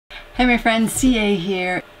Hi my friends, CA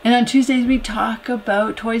here, and on Tuesdays we talk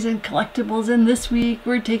about toys and collectibles, and this week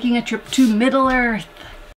we're taking a trip to Middle-earth.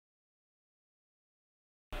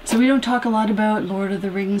 So we don't talk a lot about Lord of the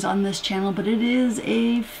Rings on this channel, but it is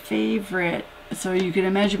a favorite. So you can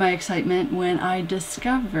imagine my excitement when I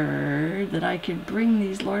discovered that I could bring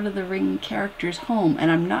these Lord of the Ring characters home. And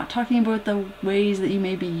I'm not talking about the ways that you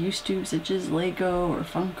may be used to, such as Lego or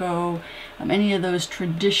Funko, any of those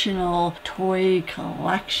traditional toy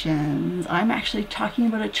collections. I'm actually talking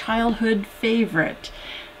about a childhood favorite,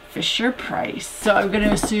 Fisher-Price. So I'm going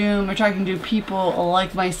to assume we're talking to people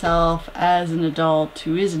like myself as an adult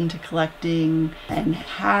who is into collecting and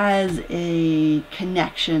has a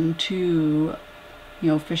connection to,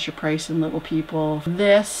 Fisher-Price and Little People.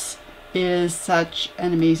 This is such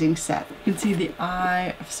an amazing set. You can see the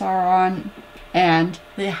Eye of Sauron, and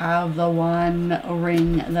they have the one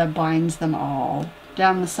ring that binds them all.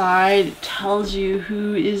 Down the side, it tells you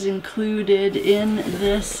who is included in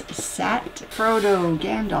this set. Frodo,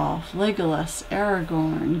 Gandalf, Legolas,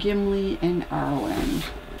 Aragorn, Gimli, and Arwen.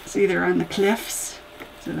 See, they're on the cliffs,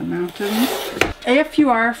 so the mountains. If you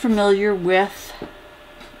are familiar with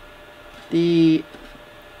the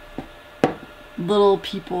Little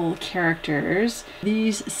People characters,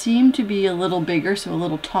 these seem to be a little bigger, so a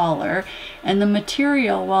little taller. And the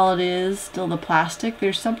material, while it is still the plastic,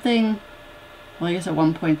 there's something... Well, I guess at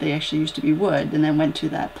one point they actually used to be wood and then went to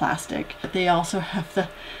that plastic. But they also have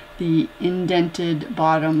the indented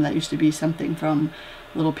bottom that used to be something from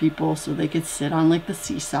Little People, so they could sit on like the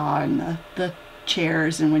seesaw and the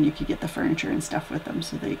chairs, and when you could get the furniture and stuff with them,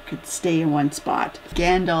 so they could stay in one spot.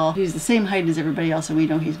 Gandalf, he's the same height as everybody else, and we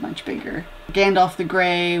know he's much bigger. Gandalf the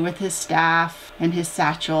Grey with his staff and his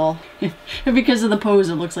satchel. And because of the pose,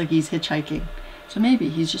 it looks like he's hitchhiking. So maybe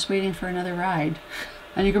he's just waiting for another ride.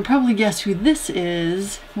 And you can probably guess who this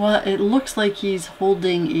is. Well, it looks like he's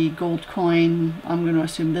holding a gold coin. I'm going to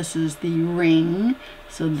assume this is the ring.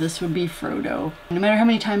 So this would be Frodo. No matter how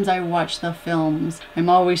many times I watch the films, I'm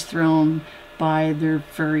always thrown by their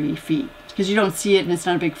furry feet. Because you don't see it and it's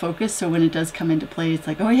not a big focus, so when it does come into play, it's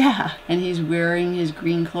like, oh yeah! And he's wearing his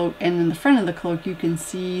green cloak, and in the front of the cloak you can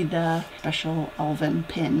see the special elven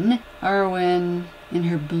pin. Arwen in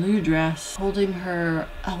her blue dress, holding her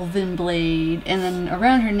elven blade, and then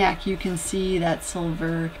around her neck you can see that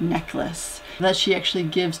silver necklace that she actually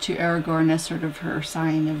gives to Aragorn as sort of her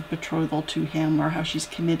sign of betrothal to him, or how she's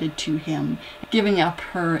committed to him, giving up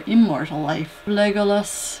her immortal life.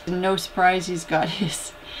 Legolas, no surprise, he's got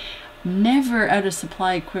his never out of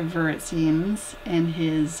supply quiver, it seems, and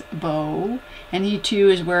his bow, and he too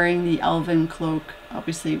is wearing the elven cloak,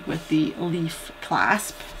 obviously with the leaf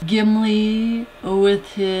clasp. Gimli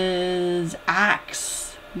with his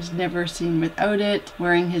axe, he's never seen without it,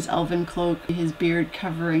 wearing his elven cloak, his beard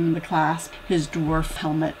covering the clasp, his dwarf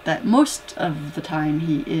helmet that most of the time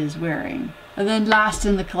he is wearing. And then last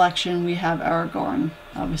in the collection we have Aragorn,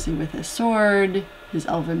 obviously with his sword, his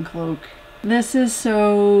elven cloak. This is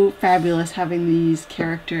so fabulous having these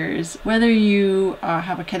characters, whether you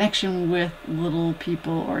have a connection with Little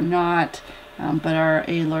People or not, but are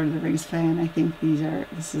a Lord of the Rings fan. I think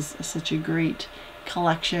this is such a great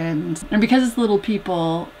collection. And because it's Little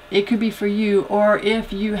People, it could be for you, or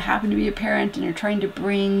if you happen to be a parent and you're trying to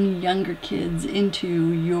bring younger kids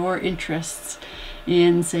into your interests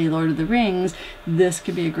in, say, Lord of the Rings, this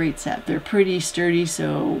could be a great set. They're pretty sturdy,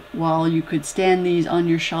 so while you could stand these on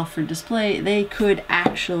your shelf for display, they could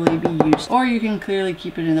actually be used. Or you can clearly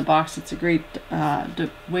keep it in the box. It's a great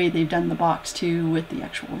way they've done the box too, with the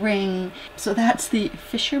actual ring. So that's the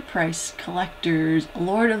Fisher-Price Collector's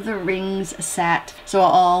Lord of the Rings set. So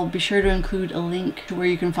I'll be sure to include a link to where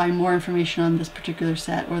you can find more information on this particular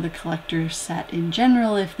set, or the collector's set in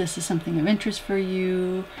general, if this is something of interest for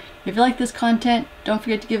you. If you like this content, don't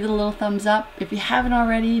forget to give it a little thumbs up. If you haven't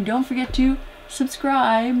already, don't forget to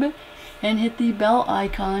subscribe and hit the bell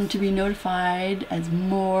icon to be notified as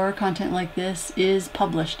more content like this is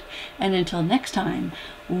published. And until next time,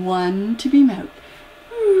 one to beam out.